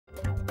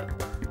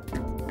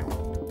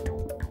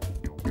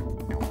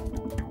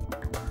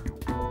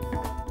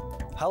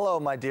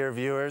Hello, my dear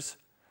viewers.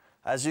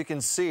 As you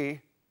can see,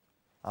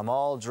 I'm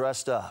all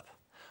dressed up.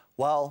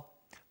 Well,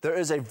 there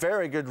is a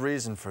very good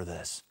reason for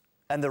this.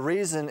 And the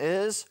reason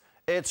is,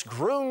 it's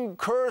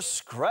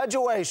Grundkurs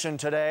graduation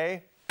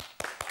today.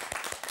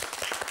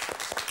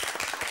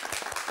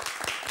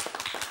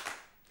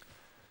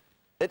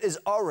 It is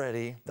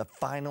already the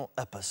final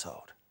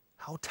episode.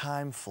 How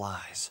time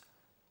flies.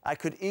 I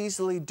could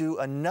easily do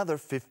another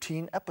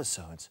 15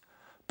 episodes,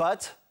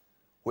 but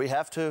we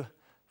have to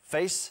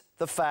face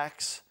the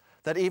facts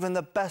that even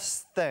the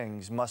best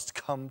things must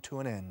come to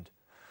an end.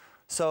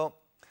 So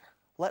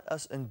let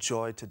us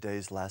enjoy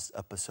today's last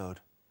episode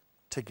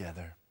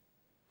together.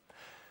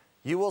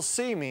 You will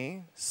see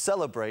me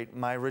celebrate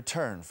my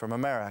return from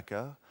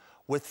America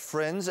with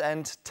friends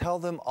and tell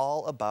them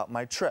all about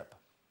my trip.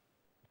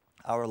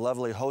 Our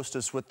lovely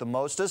hostess with the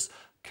mostest,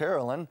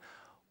 Carolyn,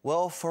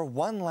 will for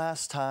one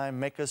last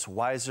time make us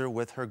wiser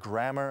with her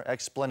grammar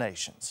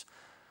explanations.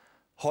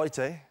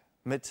 Heute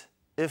mit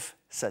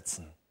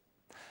if-Sätzen.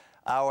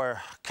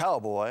 Our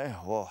cowboy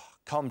will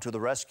come to the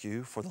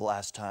rescue for the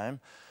last time,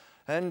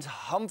 and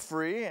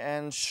Humphrey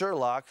and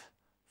Sherlock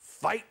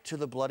fight to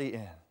the bloody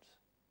end.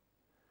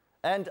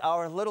 And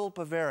our little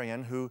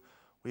Bavarian, who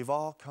we've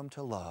all come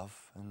to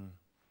love and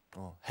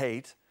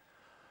hate,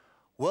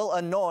 will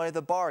annoy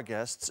the bar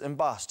guests in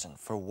Boston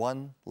for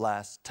one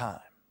last time.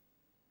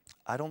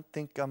 I don't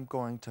think I'm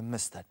going to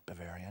miss that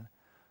Bavarian,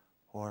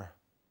 or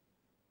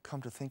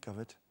come to think of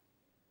it,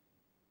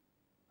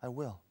 I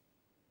will.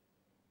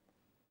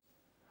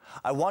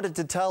 I wanted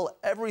to tell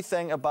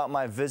everything about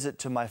my visit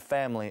to my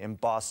family in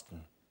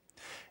Boston.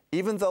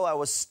 Even though I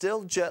was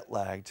still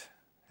jet-lagged,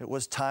 it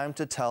was time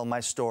to tell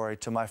my story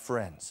to my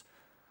friends.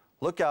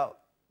 Look out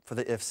for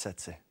the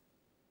if-Sätze.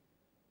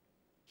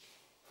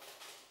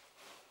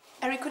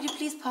 Eric, could you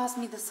please pass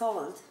me the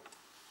salt?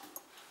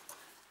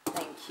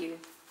 Thank you.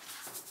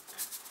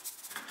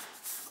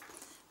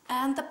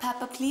 And the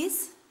pepper,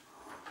 please.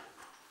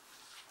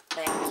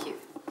 Thank you.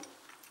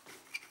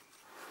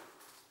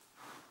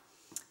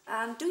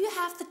 And do you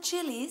have the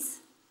chilies?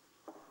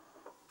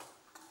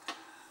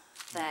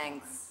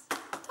 Thanks.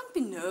 Don't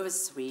be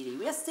nervous, sweetie.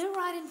 We are still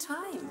right in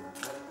time.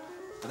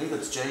 I think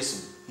that's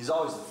Jason. He's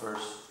always the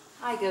first.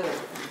 I go.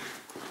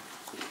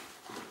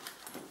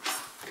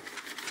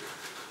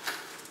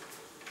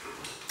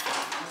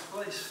 Nice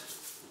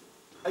place.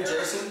 Hey,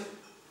 Jason.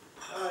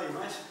 How are you,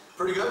 mate?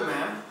 Pretty good,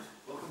 man.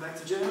 Welcome back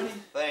to Germany.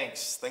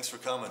 Thanks for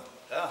coming.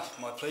 Ah,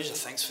 my pleasure.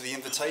 Thanks for the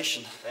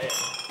invitation. Hey,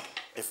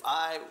 if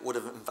I would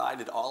have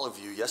invited all of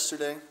you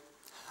yesterday,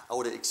 I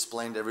would have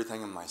explained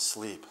everything in my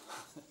sleep.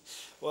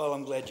 Well,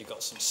 I'm glad you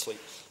got some sleep.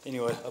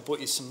 Anyway, I bought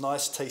you some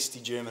nice, tasty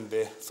German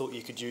beer. Thought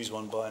you could use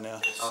one by now.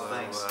 Oh,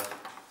 thanks.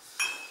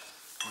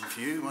 One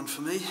for you, one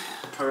for me.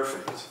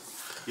 Perfect.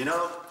 You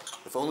know,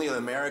 if only the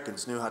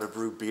Americans knew how to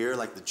brew beer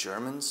like the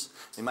Germans,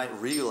 they might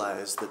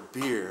realize that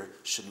beer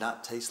should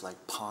not taste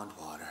like pond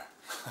water.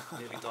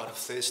 Nearly died of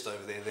thirst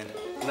over there then.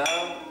 No,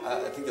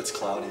 I think that's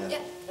Claudia.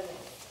 Yeah.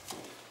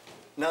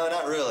 No,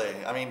 not really.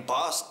 I mean,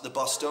 the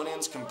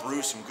Bostonians can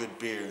brew some good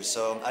beer,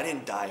 so I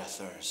didn't die of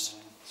thirst.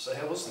 So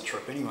how was the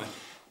trip anyway?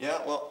 Yeah,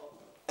 well,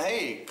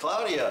 hey,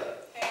 Claudia.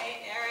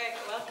 Hey, Eric,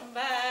 welcome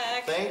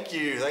back. Thank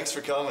you. Thanks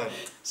for coming.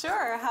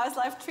 Sure. How's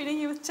life treating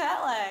you with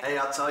jet lag? Hey,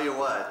 I'll tell you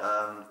what.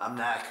 I'm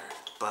knackered,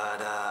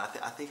 but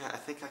I think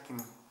I can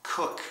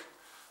cook.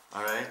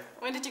 All right.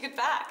 When did you get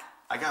back?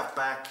 I got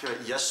back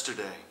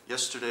yesterday,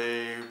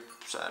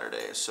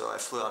 Saturday. So I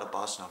flew out of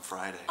Boston on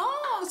Friday.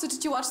 Oh, so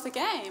did you watch the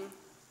game?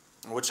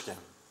 Which game?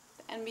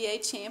 The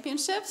NBA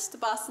championships. The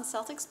Boston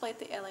Celtics played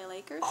the LA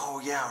Lakers.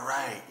 Oh yeah,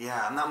 right.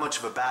 Yeah, I'm not much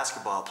of a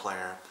basketball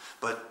player,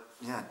 but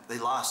yeah, they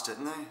lost,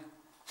 didn't they?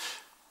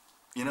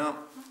 You know,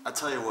 I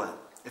tell you what.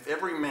 If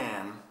every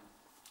man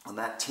on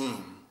that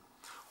team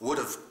would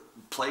have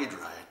played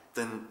right,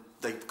 then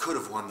they could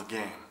have won the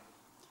game.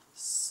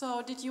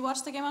 So did you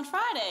watch the game on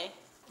Friday?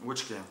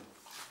 Which game?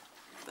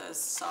 The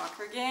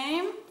soccer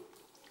game?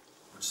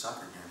 Which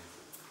soccer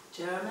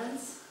game?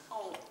 Germans?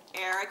 Oh,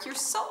 Eric, you're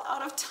so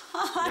out of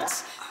touch. Yeah.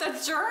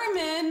 The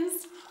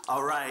Germans.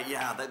 All right,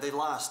 yeah, they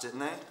lost, didn't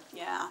they?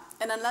 Yeah,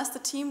 and unless the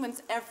team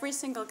wins every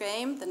single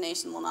game, the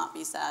nation will not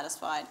be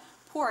satisfied.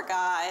 Poor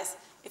guys.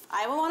 If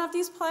I were one of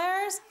these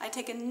players, I'd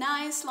take a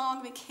nice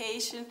long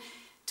vacation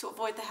to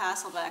avoid the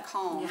hassle back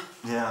home.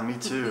 Yeah, me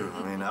too.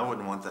 I mean, I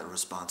wouldn't want that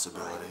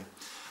responsibility.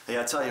 Hey,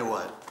 I tell you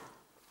what,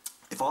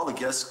 if all the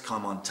guests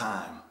come on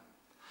time,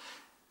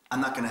 I'm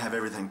not going to have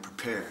everything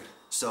prepared.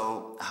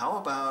 So how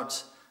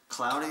about,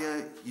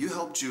 Claudia, you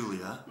help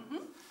Julia. Mm-hmm.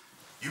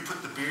 You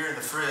put the beer in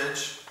the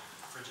fridge.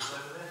 Fridge is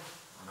over there.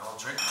 And I'll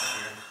drink my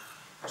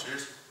beer.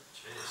 Cheers.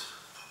 Cheers.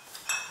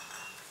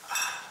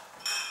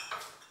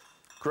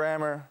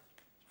 Grammar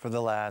for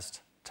the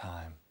last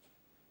time.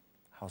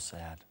 How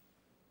sad.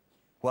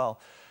 Well,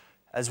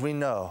 as we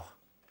know,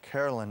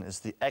 Carolyn is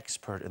the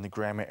expert in the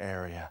grammar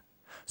area.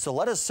 So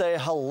let us say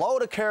hello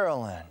to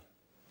Carolyn.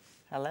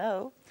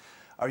 Hello.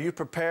 Are you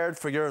prepared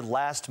for your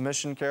last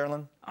mission,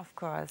 Carolyn? Of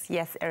course.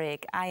 Yes,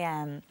 Eric, I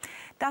am.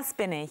 Das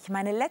bin ich.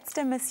 Meine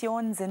letzte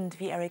Mission sind,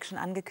 wie Eric schon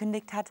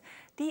angekündigt hat,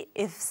 die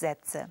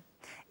If-Sätze.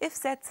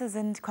 If-Sätze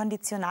sind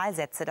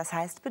Konditionalsätze, das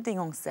heißt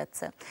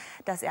Bedingungssätze.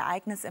 Das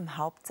Ereignis im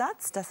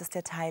Hauptsatz, das ist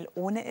der Teil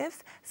ohne If,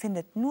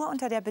 findet nur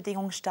unter der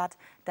Bedingung statt,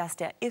 dass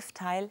der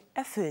If-Teil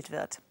erfüllt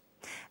wird.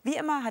 Wie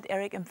immer hat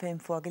Eric im Film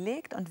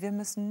vorgelegt und wir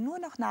müssen nur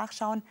noch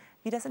nachschauen,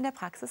 wie das in der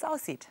Praxis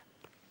aussieht.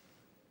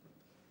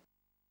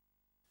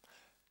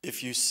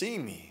 If you see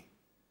me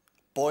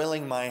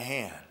boiling my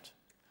hand,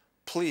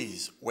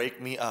 please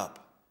wake me up.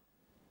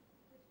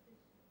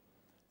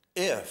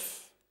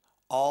 If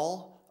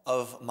all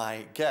of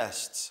my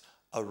guests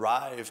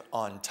arrive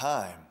on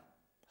time,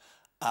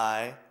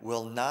 I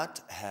will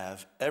not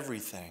have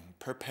everything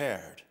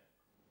prepared.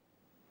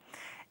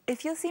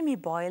 If you see me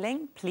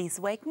boiling,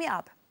 please wake me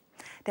up.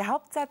 Der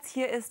Hauptsatz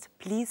hier ist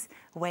please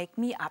wake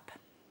me up.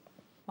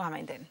 Wo haben wir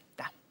ihn denn?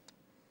 Da.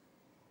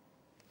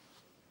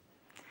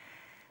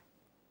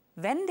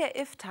 Wenn der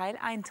If-Teil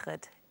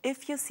eintritt,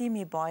 if you see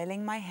me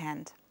boiling my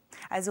hand,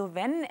 also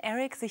wenn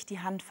Eric sich die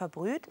Hand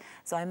verbrüht,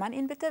 soll man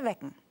ihn bitte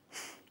wecken.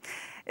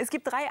 Es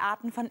gibt 3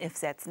 Arten von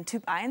If-Sätzen.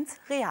 Typ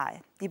 1,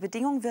 real. Die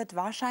Bedingung wird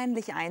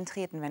wahrscheinlich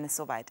eintreten, wenn es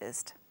soweit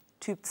ist.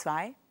 Typ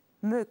 2,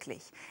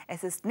 möglich.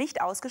 Es ist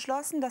nicht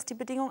ausgeschlossen, dass die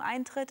Bedingung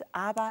eintritt,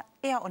 aber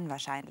eher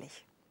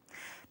unwahrscheinlich.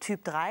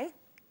 Typ 3,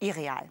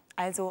 irreal,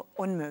 also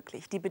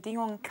unmöglich. Die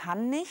Bedingung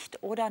kann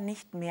nicht oder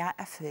nicht mehr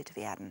erfüllt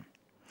werden.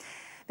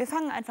 Wir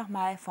fangen einfach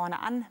mal vorne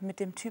an mit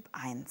dem Typ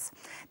 1.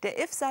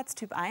 Der If-Satz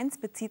Typ 1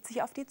 bezieht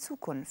sich auf die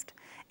Zukunft.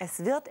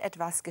 Es wird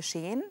etwas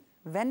geschehen,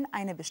 wenn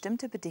eine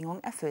bestimmte Bedingung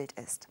erfüllt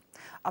ist.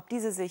 Ob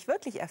diese sich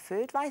wirklich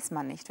erfüllt, weiß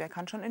man nicht. Wer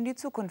kann schon in die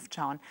Zukunft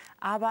schauen?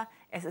 Aber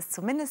es ist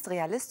zumindest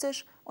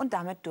realistisch und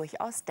damit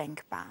durchaus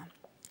denkbar.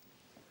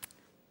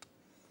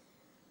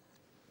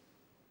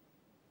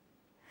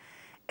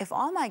 If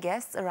all my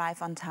guests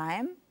arrive on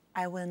time,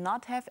 I will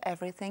not have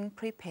everything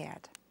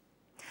prepared.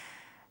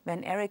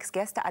 Wenn Erics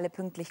Gäste alle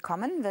pünktlich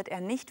kommen, wird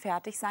er nicht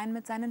fertig sein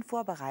mit seinen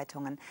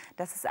Vorbereitungen.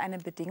 Das ist eine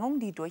Bedingung,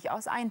 die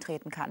durchaus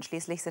eintreten kann.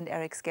 Schließlich sind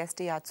Erics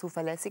Gäste ja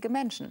zuverlässige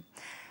Menschen.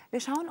 Wir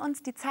schauen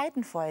uns die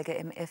Zeitenfolge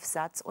im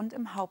If-Satz und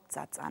im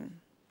Hauptsatz an.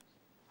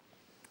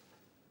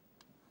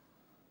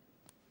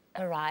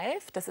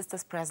 Arrive, das ist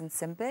das Present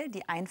Simple,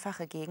 die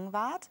einfache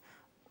Gegenwart.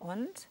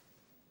 Und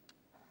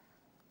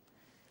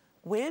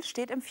will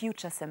steht im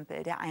Future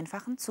Simple, der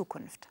einfachen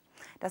Zukunft.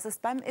 Das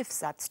ist beim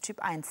If-Satz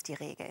Typ 1 die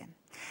Regel.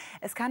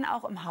 Es kann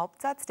auch im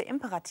Hauptsatz der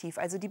Imperativ,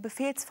 also die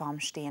Befehlsform,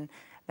 stehen,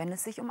 wenn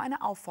es sich um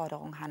eine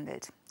Aufforderung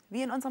handelt,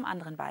 wie in unserem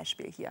anderen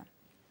Beispiel hier.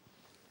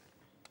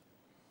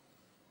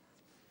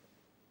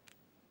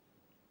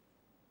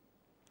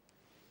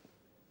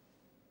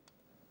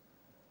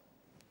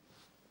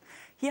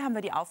 Hier haben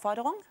wir die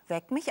Aufforderung,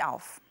 weck mich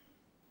auf.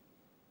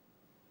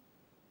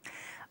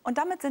 Und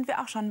damit sind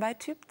wir auch schon bei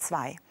Typ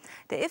 2.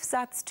 Der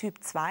If-Satz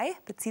Typ 2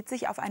 bezieht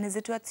sich auf eine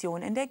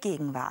Situation in der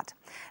Gegenwart.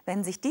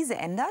 Wenn sich diese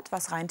ändert,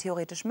 was rein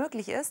theoretisch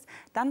möglich ist,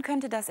 dann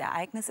könnte das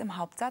Ereignis im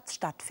Hauptsatz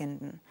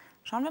stattfinden.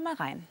 Schauen wir mal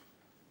rein.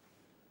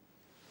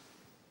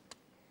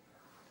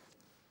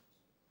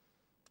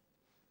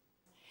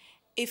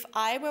 If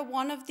I were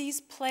one of these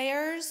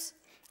players,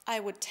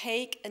 I would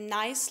take a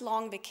nice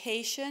long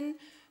vacation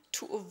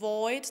to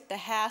avoid the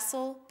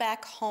hassle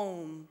back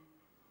home.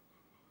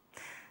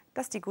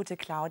 Dass die gute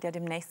Claudia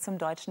demnächst zum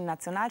deutschen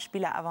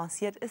Nationalspieler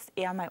avanciert, ist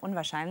eher mal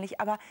unwahrscheinlich,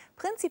 aber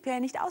prinzipiell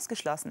nicht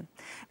ausgeschlossen.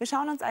 Wir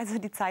schauen uns also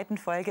die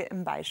Zeitenfolge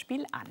im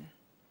Beispiel an.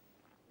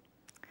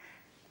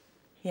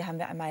 Hier haben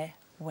wir einmal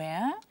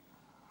where.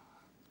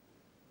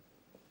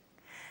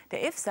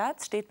 Der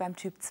If-Satz steht beim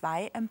Typ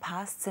 2 im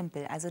Past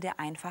Simple, also der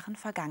einfachen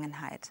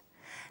Vergangenheit.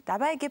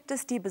 Dabei gibt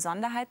es die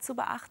Besonderheit zu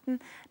beachten,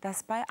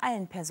 dass bei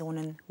allen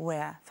Personen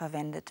where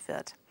verwendet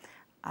wird.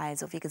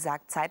 Also wie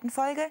gesagt,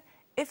 Zeitenfolge,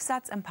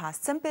 If-Satz im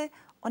Past Simple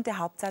und der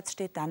Hauptsatz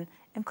steht dann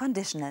im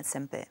Conditional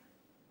Simple.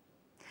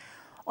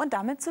 Und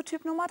damit zu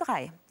Typ Nummer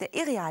 3, der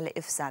irreale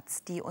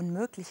If-Satz, die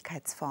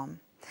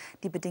Unmöglichkeitsform.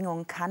 Die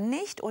Bedingung kann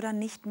nicht oder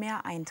nicht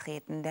mehr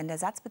eintreten, denn der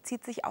Satz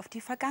bezieht sich auf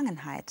die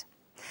Vergangenheit.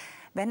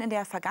 Wenn in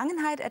der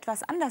Vergangenheit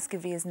etwas anders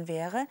gewesen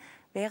wäre,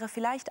 wäre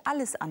vielleicht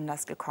alles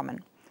anders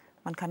gekommen.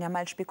 Man kann ja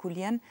mal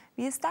spekulieren,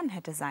 wie es dann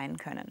hätte sein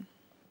können.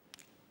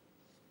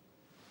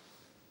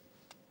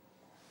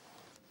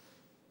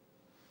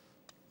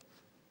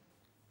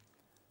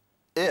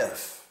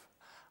 If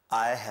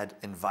I had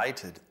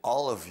invited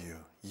all of you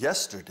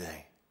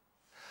yesterday,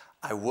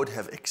 I would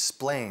have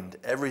explained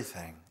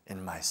everything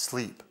in my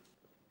sleep.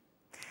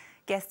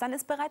 Gestern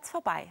ist bereits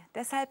vorbei.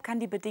 Deshalb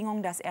kann die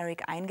Bedingung, dass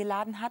Eric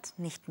eingeladen hat,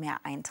 nicht mehr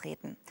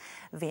eintreten.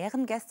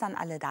 Wären gestern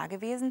alle da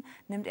gewesen,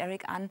 nimmt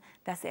Eric an,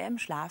 dass er im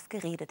Schlaf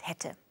geredet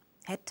hätte.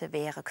 Hätte,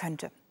 wäre,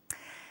 könnte.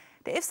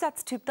 Der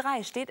If-Satz Typ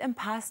 3 steht im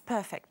Past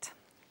Perfect.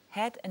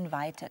 Had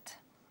invited.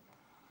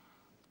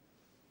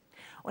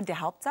 Und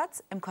der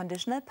Hauptsatz im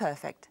Conditional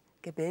Perfect,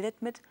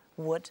 gebildet mit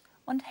would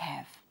und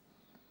have.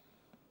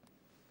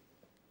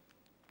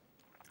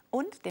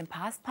 Und dem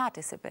Past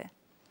Participle.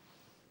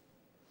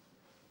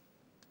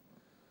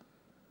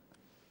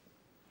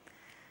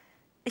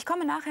 Ich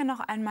komme nachher noch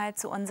einmal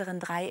zu unseren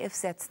 3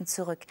 If-Sätzen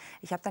zurück.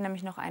 Ich habe da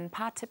nämlich noch ein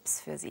paar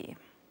Tipps für Sie.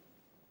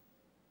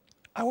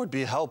 I would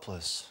be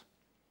helpless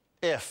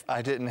if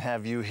I didn't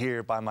have you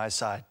here by my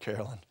side,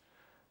 Carolyn.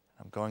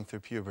 I'm going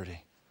through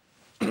puberty.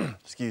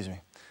 Excuse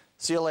me.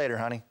 See you later,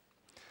 honey.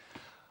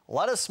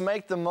 Let us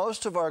make the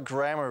most of our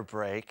grammar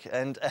break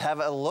and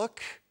have a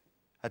look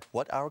at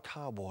what our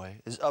cowboy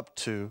is up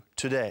to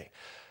today.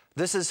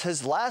 This is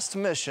his last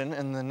mission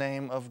in the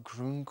name of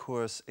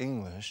Grundkurs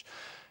English,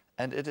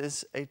 and it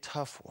is a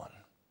tough one.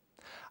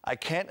 I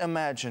can't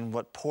imagine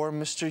what poor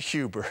Mr.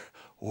 Huber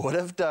would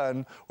have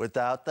done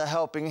without the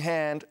helping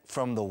hand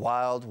from the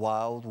wild,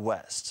 wild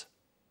west.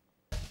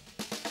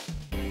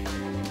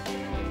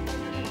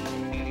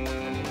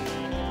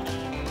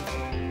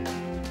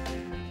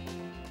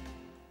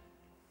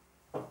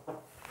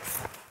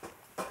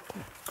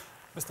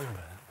 Mr.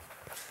 Huber,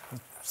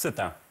 sit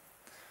down.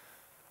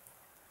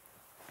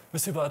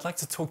 Mr. Huber, I'd like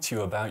to talk to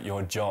you about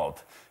your job.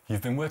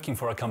 You've been working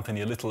for our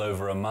company a little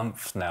over a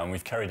month now, and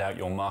we've carried out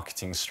your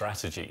marketing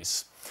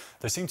strategies.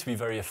 They seem to be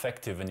very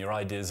effective, and your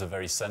ideas are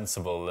very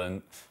sensible.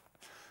 And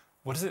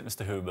what is it,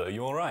 Mr. Huber? Are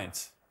you all right?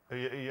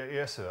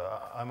 Yes, sir.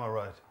 I'm all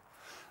right.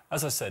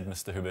 As I said,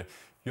 Mr. Huber,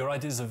 your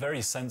ideas are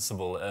very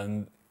sensible,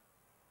 and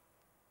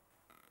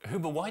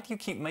Huber, why do you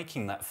keep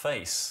making that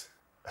face?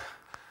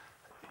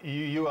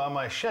 You are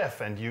my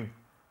chef, and you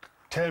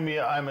tell me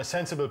I'm a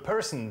sensible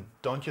person.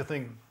 Don't you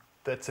think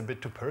that's a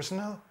bit too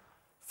personal?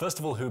 First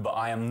of all, Huber,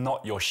 I am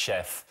not your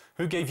chef.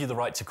 Who gave you the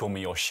right to call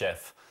me your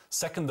chef?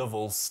 Second of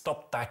all,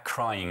 stop that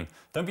crying.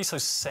 Don't be so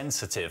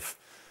sensitive.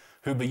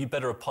 Huber, you'd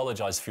better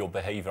apologize for your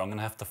behavior. I'm going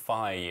to have to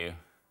fire you.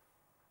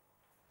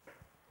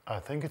 I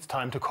think it's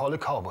time to call a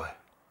cowboy.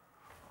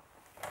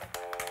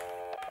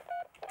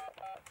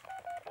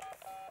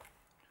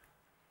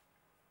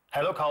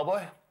 Hello,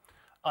 cowboy.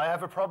 I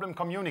have a problem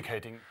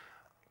communicating.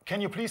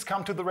 Can you please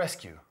come to the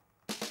rescue?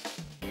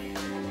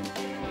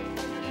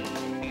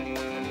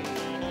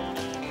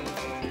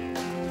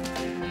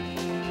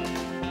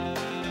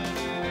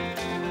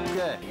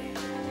 Okay,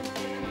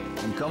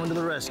 I'm coming to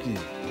the rescue.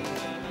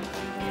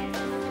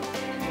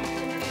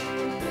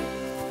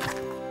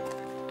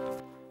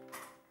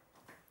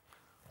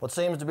 What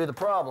seems to be the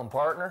problem,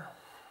 partner?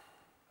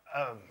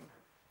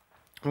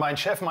 Mein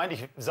Chef meint,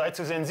 ich sei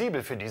zu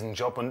sensibel für diesen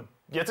Job und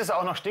jetzt ist er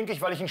auch noch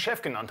stinkig, weil ich ihn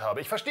Chef genannt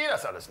habe. Ich verstehe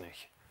das alles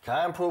nicht.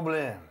 Kein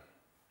Problem.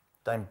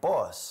 Dein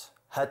Boss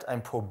hat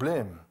ein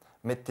Problem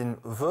mit den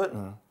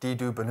Wörtern, die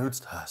du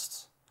benutzt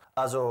hast.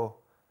 Also,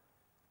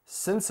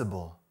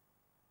 sensible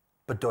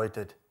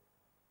bedeutet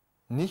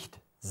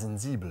nicht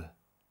sensibel.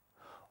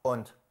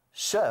 Und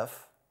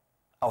Chef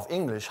auf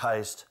Englisch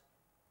heißt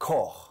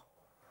Koch.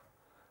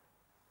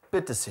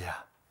 Bitte sehr.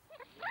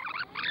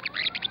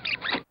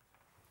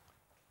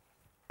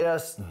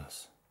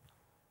 Erstens,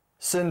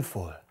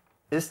 sinnvoll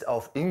ist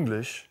auf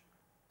Englisch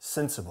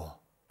sensible.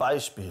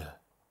 Beispiel.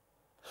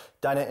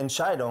 Deine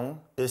Entscheidung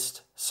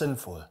ist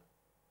sinnvoll.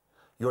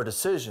 Your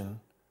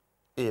decision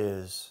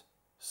is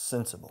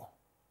sensible.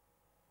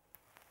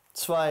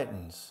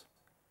 Zweitens,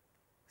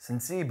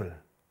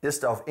 sensibel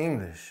ist auf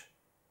Englisch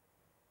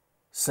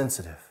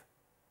sensitive.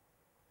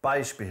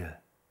 Beispiel.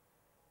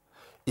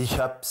 Ich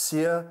habe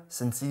sehr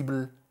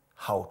sensible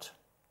Haut.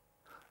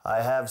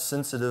 I have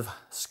sensitive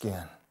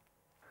skin.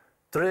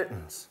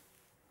 Drittens,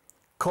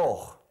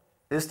 Koch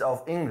ist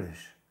auf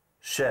Englisch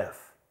Chef.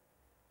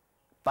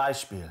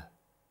 Beispiel.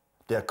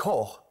 Der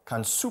Koch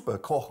kann super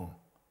kochen.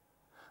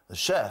 The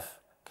chef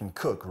can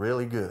cook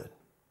really good.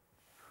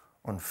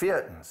 Und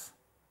viertens,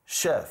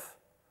 Chef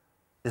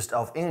ist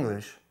auf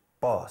Englisch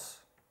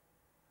Boss.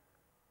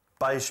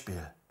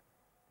 Beispiel.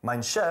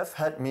 Mein Chef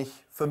hat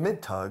mich für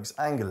mittags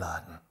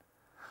eingeladen.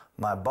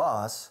 My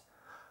boss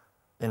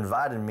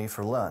invited me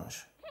for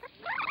lunch.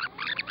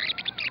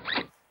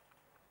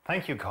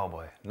 Thank you,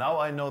 cowboy. Now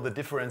I know the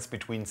difference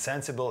between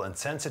sensible and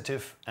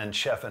sensitive and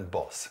chef and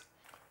boss.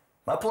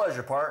 My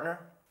pleasure, partner.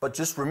 But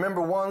just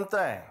remember one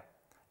thing.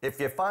 If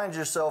you find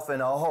yourself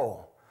in a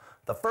hole,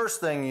 the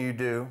first thing you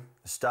do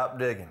is stop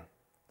digging.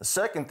 The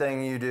second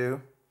thing you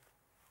do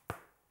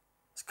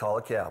is call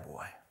a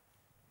cowboy.